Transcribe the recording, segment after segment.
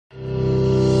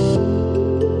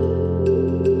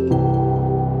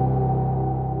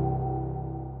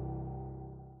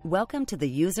Welcome to the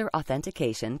User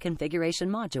Authentication Configuration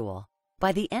module.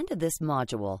 By the end of this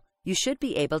module, you should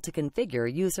be able to configure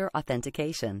user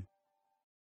authentication.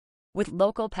 With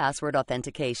local password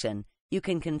authentication, you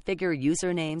can configure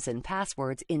usernames and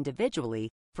passwords individually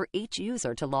for each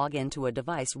user to log into a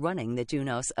device running the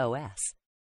Junos OS.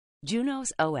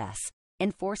 Junos OS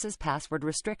enforces password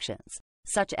restrictions,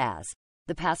 such as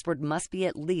the password must be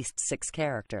at least 6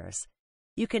 characters.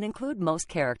 You can include most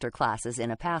character classes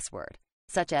in a password,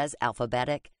 such as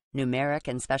alphabetic, numeric,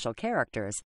 and special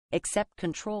characters, except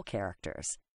control characters.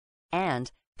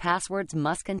 And passwords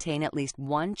must contain at least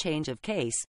one change of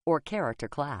case or character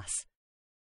class.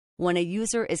 When a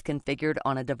user is configured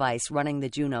on a device running the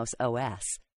Junos OS,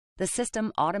 the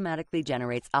system automatically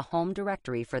generates a home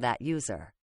directory for that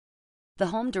user. The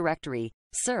home directory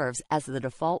serves as the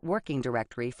default working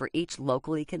directory for each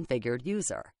locally configured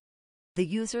user. The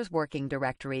user's working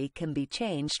directory can be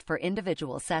changed for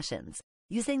individual sessions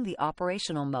using the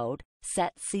operational mode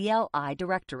set CLI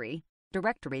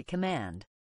directory command.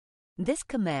 This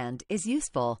command is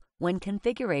useful when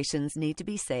configurations need to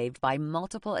be saved by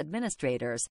multiple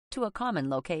administrators to a common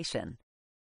location.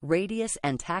 Radius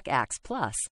and TACACS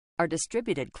Plus are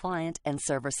distributed client and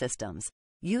server systems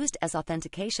used as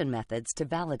authentication methods to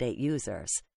validate users.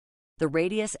 The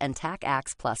Radius and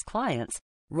TACACS Plus clients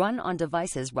run on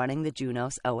devices running the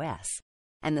Junos OS,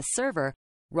 and the server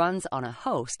runs on a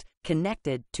host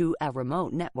connected to a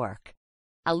remote network.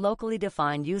 A locally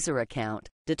defined user account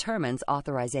determines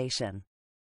authorization.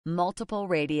 Multiple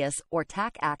Radius or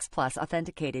TACACS Plus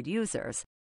authenticated users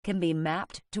can be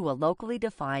mapped to a locally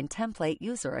defined template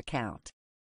user account.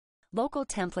 Local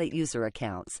template user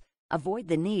accounts avoid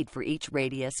the need for each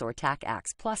Radius or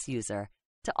TACACS Plus user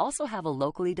to also have a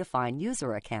locally defined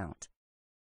user account.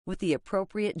 With the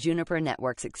appropriate Juniper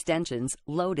Networks extensions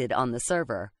loaded on the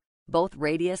server, both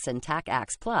Radius and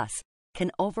TACACS Plus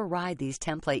can override these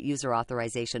template user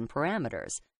authorization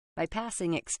parameters by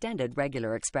passing extended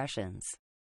regular expressions.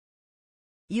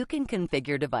 You can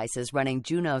configure devices running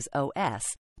Junos OS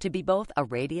to be both a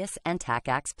Radius and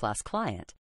TACACS Plus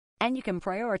client, and you can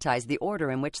prioritize the order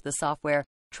in which the software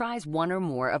tries one or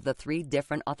more of the 3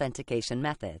 different authentication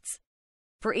methods.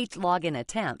 For each login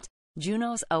attempt,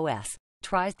 Junos OS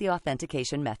tries the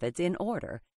authentication methods in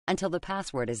order until the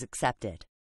password is accepted.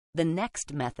 The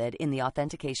next method in the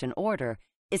authentication order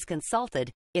is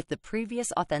consulted if the previous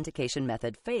authentication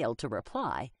method failed to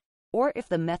reply or if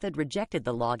the method rejected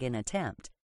the login attempt.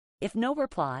 If no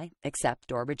reply,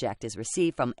 accept, or reject is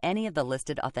received from any of the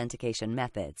listed authentication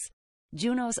methods,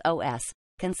 Junos OS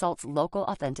consults local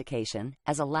authentication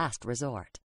as a last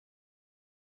resort.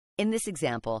 In this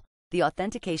example, the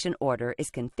authentication order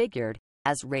is configured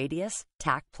as Radius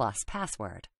TAC Plus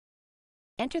password.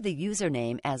 Enter the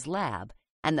username as lab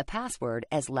and the password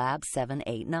as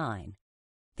lab789.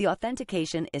 The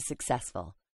authentication is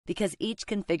successful because each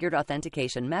configured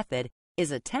authentication method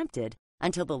is attempted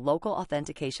until the local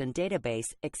authentication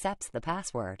database accepts the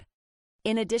password.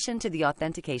 In addition to the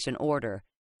authentication order,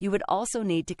 you would also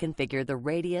need to configure the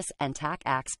Radius and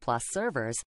TACACS Plus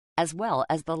servers as well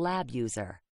as the lab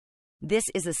user. This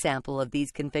is a sample of these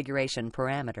configuration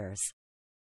parameters.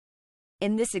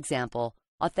 In this example,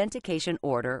 authentication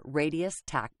order Radius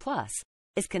TAC Plus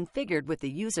is configured with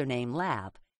the username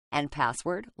lab and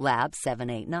password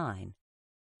lab789.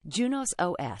 Junos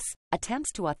OS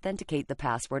attempts to authenticate the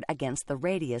password against the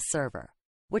Radius server,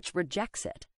 which rejects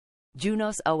it.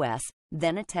 Junos OS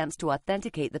then attempts to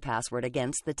authenticate the password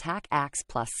against the TACACS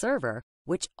Plus server,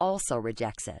 which also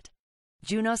rejects it.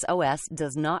 Junos OS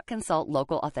does not consult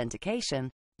local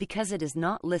authentication because it is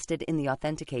not listed in the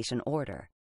authentication order,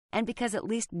 and because at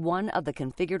least one of the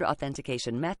configured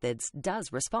authentication methods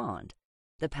does respond.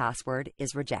 The password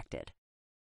is rejected.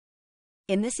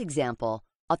 In this example,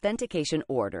 authentication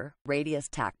order Radius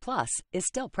TAC Plus is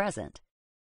still present.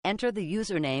 Enter the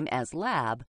username as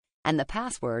lab and the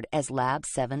password as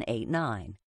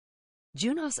lab789.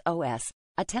 Junos OS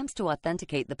attempts to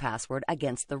authenticate the password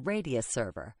against the Radius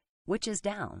server, which is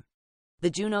down.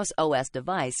 The Junos OS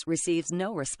device receives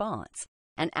no response,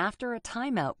 and after a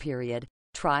timeout period,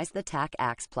 tries the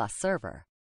TACACS Plus server.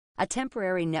 A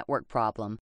temporary network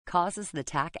problem causes the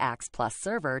TACACS Plus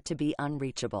server to be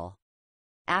unreachable.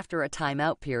 After a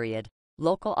timeout period,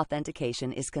 local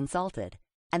authentication is consulted,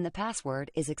 and the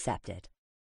password is accepted.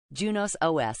 Junos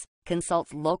OS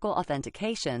consults local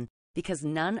authentication because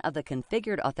none of the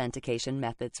configured authentication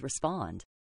methods respond.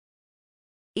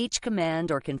 Each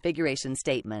command or configuration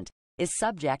statement is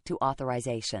subject to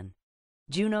authorization.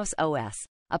 Junos OS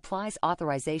applies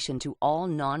authorization to all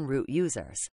non-root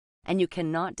users, and you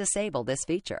cannot disable this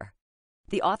feature.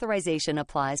 The authorization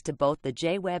applies to both the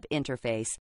JWeb interface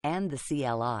and the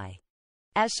CLI.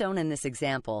 As shown in this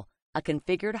example, a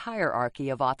configured hierarchy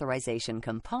of authorization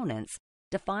components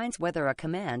defines whether a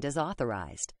command is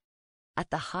authorized. At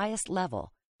the highest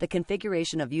level, the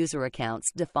configuration of user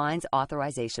accounts defines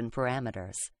authorization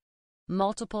parameters.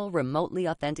 Multiple remotely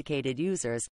authenticated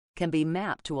users can be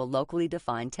mapped to a locally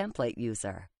defined template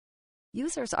user.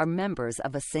 Users are members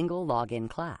of a single login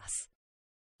class.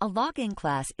 A login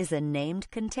class is a named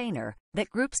container that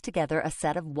groups together a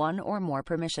set of one or more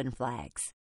permission flags.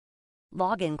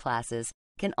 Login classes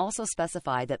can also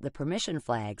specify that the permission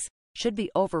flags should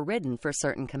be overridden for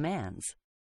certain commands.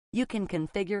 You can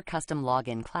configure custom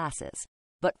login classes,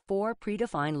 but 4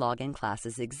 predefined login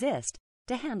classes exist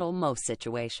to handle most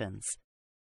situations.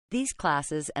 These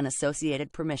classes and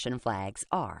associated permission flags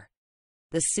are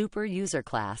the super user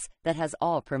class that has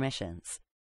all permissions,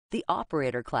 the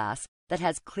operator class that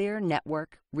has clear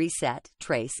network, reset,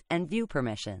 trace, and view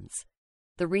permissions,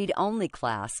 the read-only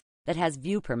class that has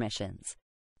view permissions,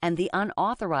 and the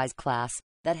unauthorized class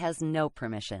that has no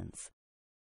permissions.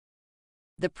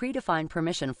 The predefined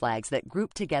permission flags that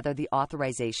group together the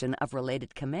authorization of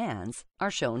related commands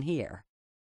are shown here.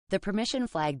 The permission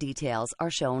flag details are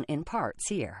shown in parts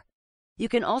here. You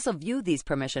can also view these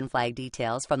permission flag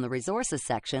details from the Resources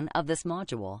section of this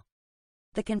module.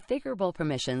 The configurable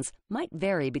permissions might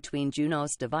vary between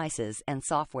Junos devices and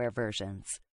software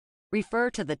versions. Refer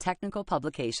to the technical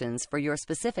publications for your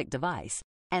specific device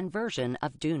and version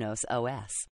of Junos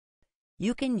OS.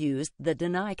 You can use the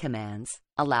deny commands,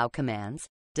 allow commands,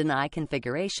 deny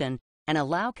configuration, and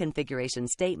allow configuration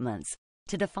statements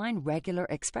to define regular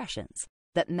expressions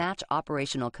that match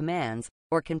operational commands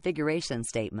or configuration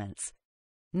statements.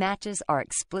 Matches are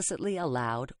explicitly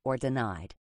allowed or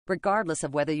denied, regardless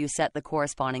of whether you set the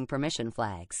corresponding permission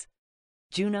flags.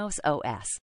 Junos OS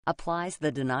applies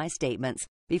the deny statements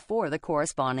before the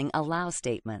corresponding allow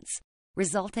statements,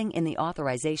 resulting in the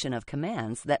authorization of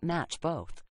commands that match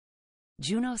both.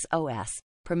 Junos OS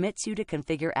permits you to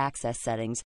configure access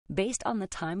settings based on the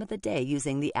time of the day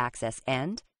using the access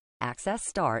end, access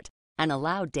start, and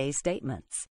allow day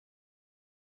statements.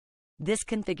 This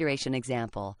configuration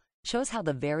example shows how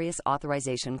the various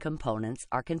authorization components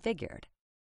are configured.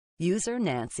 User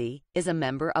Nancy is a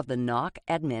member of the NOC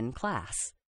admin class.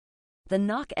 The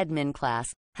NOC admin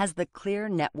class has the clear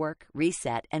network,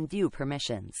 reset, and view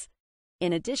permissions.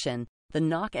 In addition, the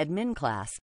NOC admin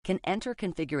class can enter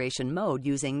configuration mode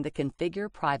using the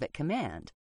configure private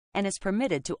command and is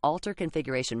permitted to alter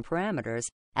configuration parameters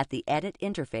at the edit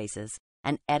interfaces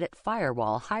and edit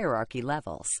firewall hierarchy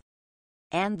levels.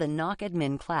 And the NOC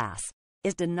admin class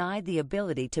is denied the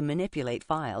ability to manipulate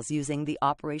files using the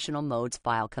operational mode's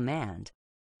file command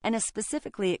and is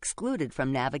specifically excluded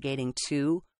from navigating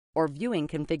to or viewing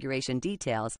configuration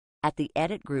details at the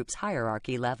edit group's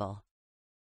hierarchy level.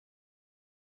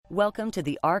 Welcome to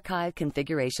the Archive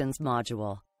Configurations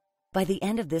module. By the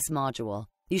end of this module,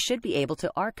 you should be able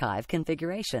to archive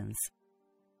configurations.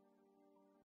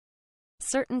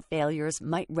 Certain failures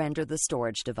might render the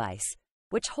storage device,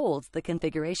 which holds the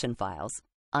configuration files,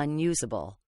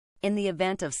 unusable. In the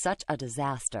event of such a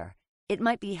disaster, it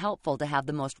might be helpful to have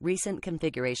the most recent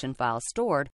configuration file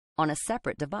stored on a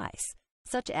separate device,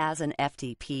 such as an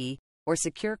FTP or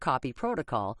Secure Copy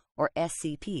Protocol or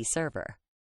SCP server.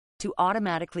 To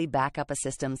automatically back up a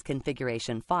system's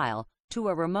configuration file to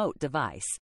a remote device,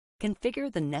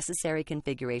 configure the necessary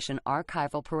configuration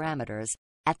archival parameters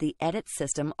at the Edit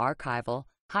System Archival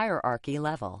hierarchy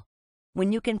level.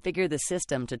 When you configure the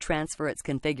system to transfer its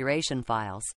configuration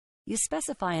files, you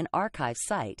specify an archive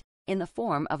site in the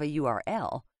form of a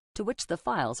URL to which the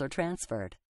files are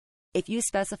transferred. If you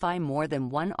specify more than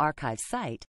one archive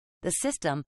site, the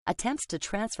system attempts to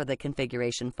transfer the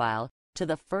configuration file to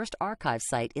the first archive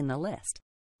site in the list,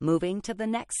 moving to the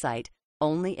next site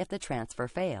only if the transfer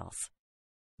fails.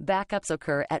 Backups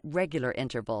occur at regular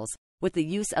intervals with the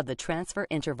use of the transfer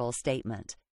interval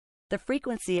statement. The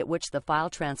frequency at which the file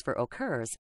transfer occurs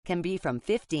can be from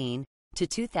 15 to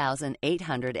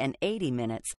 2,880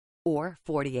 minutes or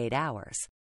 48 hours,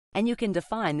 and you can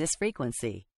define this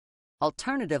frequency.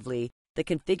 Alternatively, the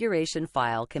configuration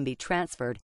file can be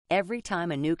transferred every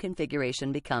time a new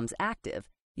configuration becomes active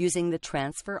using the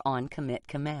Transfer on Commit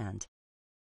command.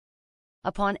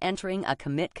 Upon entering a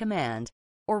commit command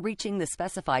or reaching the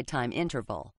specified time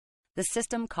interval, the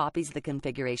system copies the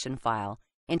configuration file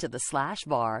into the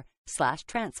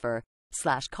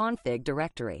 /var/transfer/config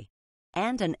directory,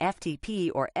 and an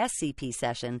FTP or SCP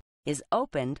session is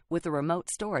opened with the remote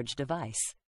storage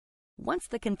device. Once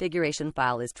the configuration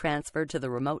file is transferred to the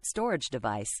remote storage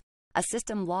device, a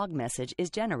system log message is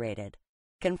generated,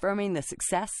 confirming the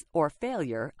success or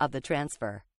failure of the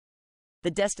transfer. The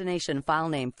destination file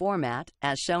name format,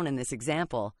 as shown in this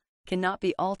example, cannot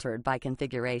be altered by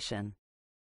configuration.